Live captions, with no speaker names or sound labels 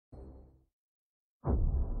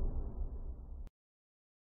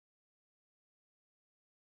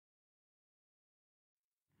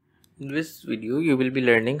In this video, you will be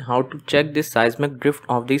learning how to check the seismic drift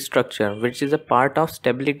of the structure, which is a part of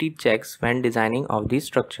stability checks when designing of the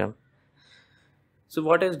structure. So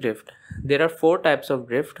what is drift? There are four types of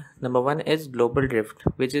drift. Number one is global drift,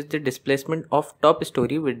 which is the displacement of top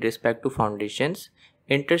story with respect to foundations.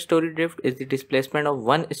 Interstory drift is the displacement of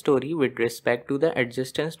one story with respect to the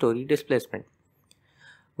adjacent story displacement.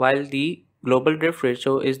 While the global drift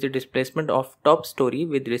ratio is the displacement of top story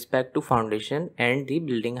with respect to foundation and the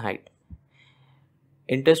building height.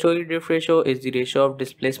 Interstory drift ratio is the ratio of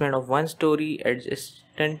displacement of one story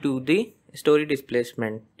adjacent to the story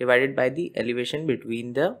displacement divided by the elevation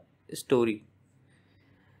between the story.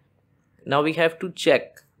 Now we have to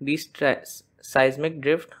check the seismic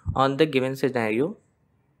drift on the given scenario.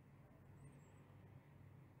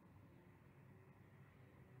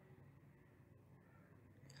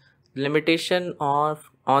 Limitation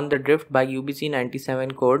on the drift by UBC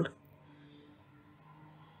 97 code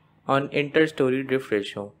on interstory drift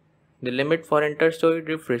ratio. The limit for interstory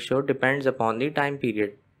drift ratio depends upon the time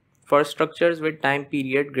period. For structures with time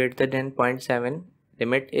period greater than 0.7,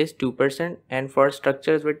 limit is 2%, and for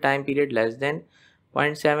structures with time period less than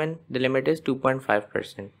 0.7, the limit is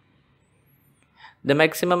 2.5%. The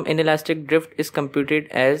maximum inelastic drift is computed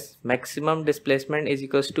as maximum displacement is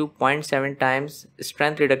equals to 0.7 times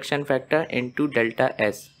strength reduction factor into delta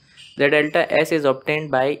S. The delta S is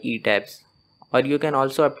obtained by Etabs, or you can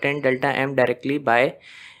also obtain delta M directly by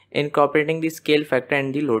incorporating the scale factor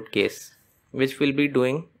and the load case, which we'll be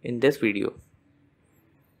doing in this video.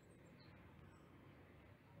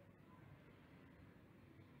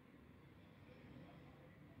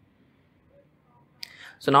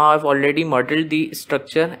 So now I've already modeled the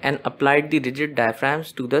structure and applied the rigid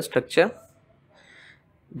diaphragms to the structure.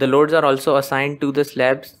 The loads are also assigned to the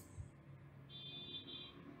slabs.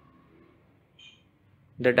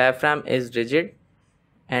 The diaphragm is rigid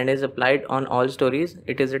and is applied on all stories.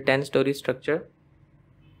 It is a 10-story structure.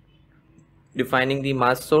 Defining the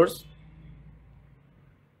mass source,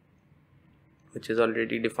 which is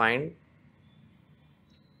already defined.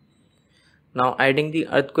 Now adding the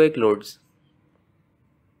earthquake loads.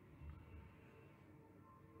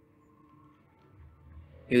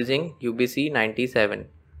 Using UBC 97.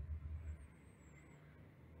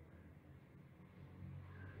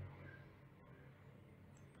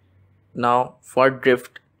 Now for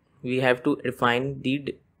drift, we have to define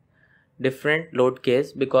the different load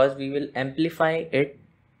case because we will amplify it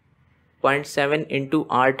 0.7 into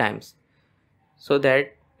R times so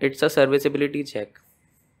that it's a serviceability check.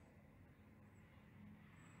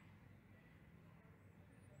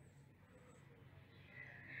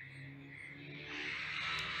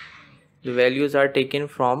 The values are taken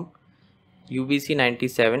from UBC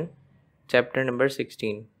 97, chapter number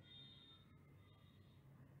 16.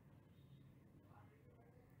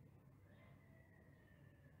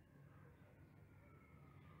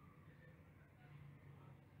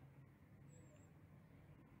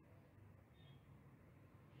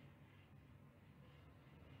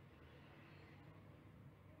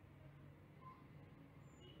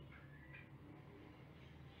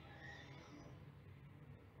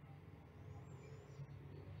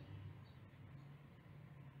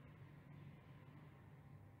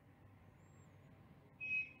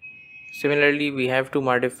 Similarly, we have to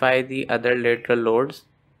modify the other lateral loads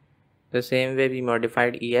the same way we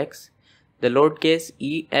modified EX. The load case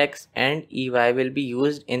EX and EY will be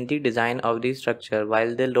used in the design of the structure,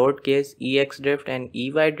 while the load case EX drift and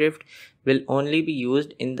EY drift will only be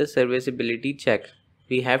used in the serviceability check.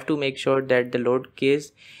 We have to make sure that the load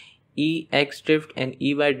case EX drift and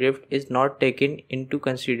EY drift is not taken into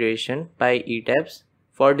consideration by Etabs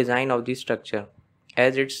for design of the structure,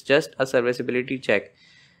 as it's just a serviceability check,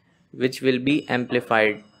 which will be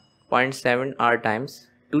amplified 0.7 R times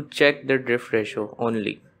to check the drift ratio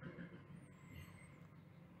only.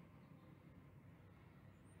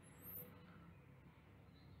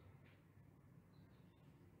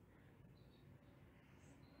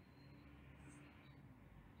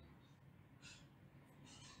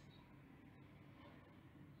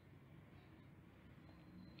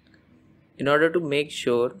 In order to make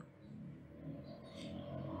sure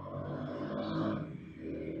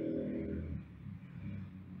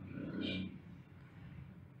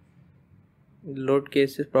the load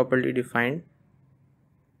case is properly defined,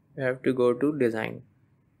 we have to go to design.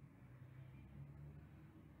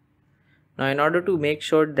 Now in order to make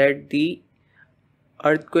sure that the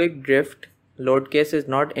earthquake drift load case is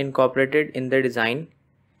not incorporated in the design,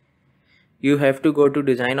 you have to go to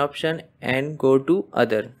design option and go to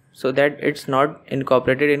other, so that it's not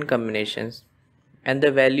incorporated in combinations, and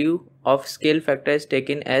the value of scale factor is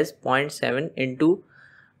taken as 0.7 into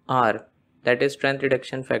R, that is strength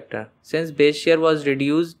reduction factor. Since base shear was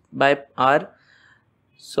reduced by R,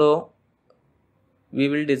 so we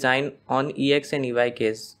will design on EX and EY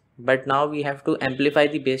case. But now we have to amplify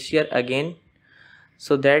the base shear again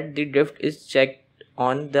so that the drift is checked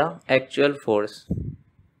on the actual force,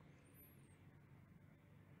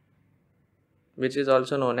 which is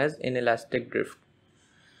also known as inelastic drift.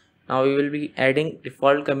 Now we will be adding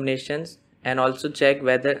default combinations and also check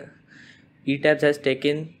whether Etabs has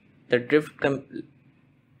taken the drift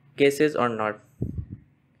cases or not.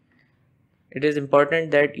 It is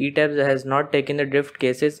important that Etabs has not taken the drift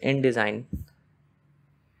cases in design,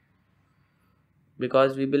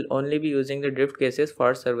 because we will only be using the drift cases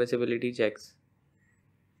for serviceability checks.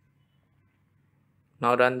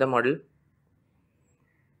 Now run the model.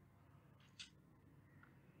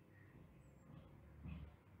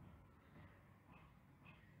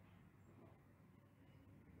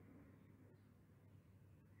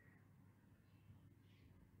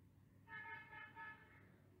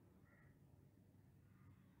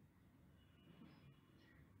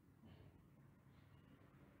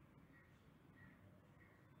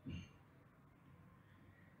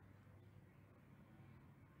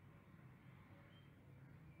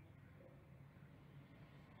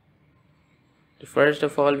 First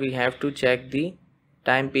of all, we have to check the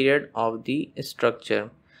time period of the structure.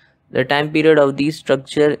 The time period of the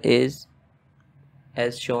structure is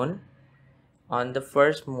as shown on the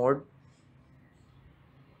first mode.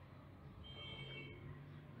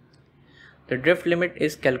 The drift limit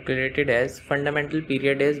is calculated as fundamental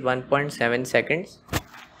period is 1.7 seconds.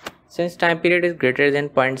 Since time period is greater than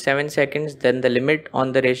 0.7 seconds, then the limit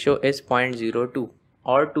on the ratio is 0.02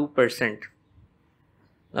 or 2%.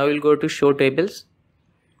 Now we'll go to show tables,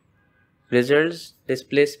 results,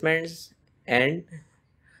 displacements and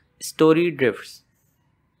story drifts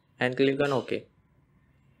and click on OK.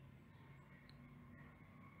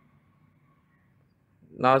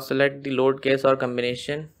 Now select the load case or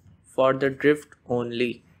combination for the drift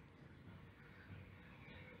only.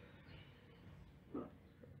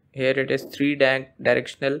 Here it is 3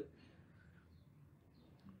 directional.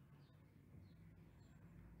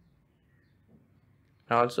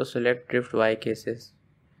 Also select drift Y cases.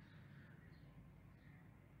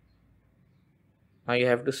 Now you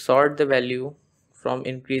have to sort the value from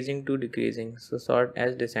increasing to decreasing, so sort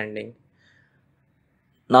as descending.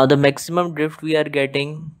 Now the maximum drift we are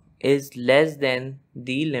getting is less than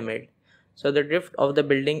the limit, so the drift of the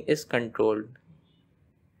building is controlled.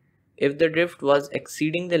 If the drift was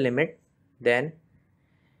exceeding the limit, then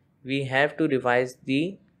we have to revise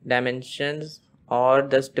the dimensions or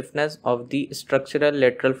the stiffness of the structural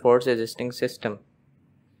lateral force resisting system.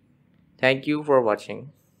 Thank you for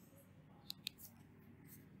watching.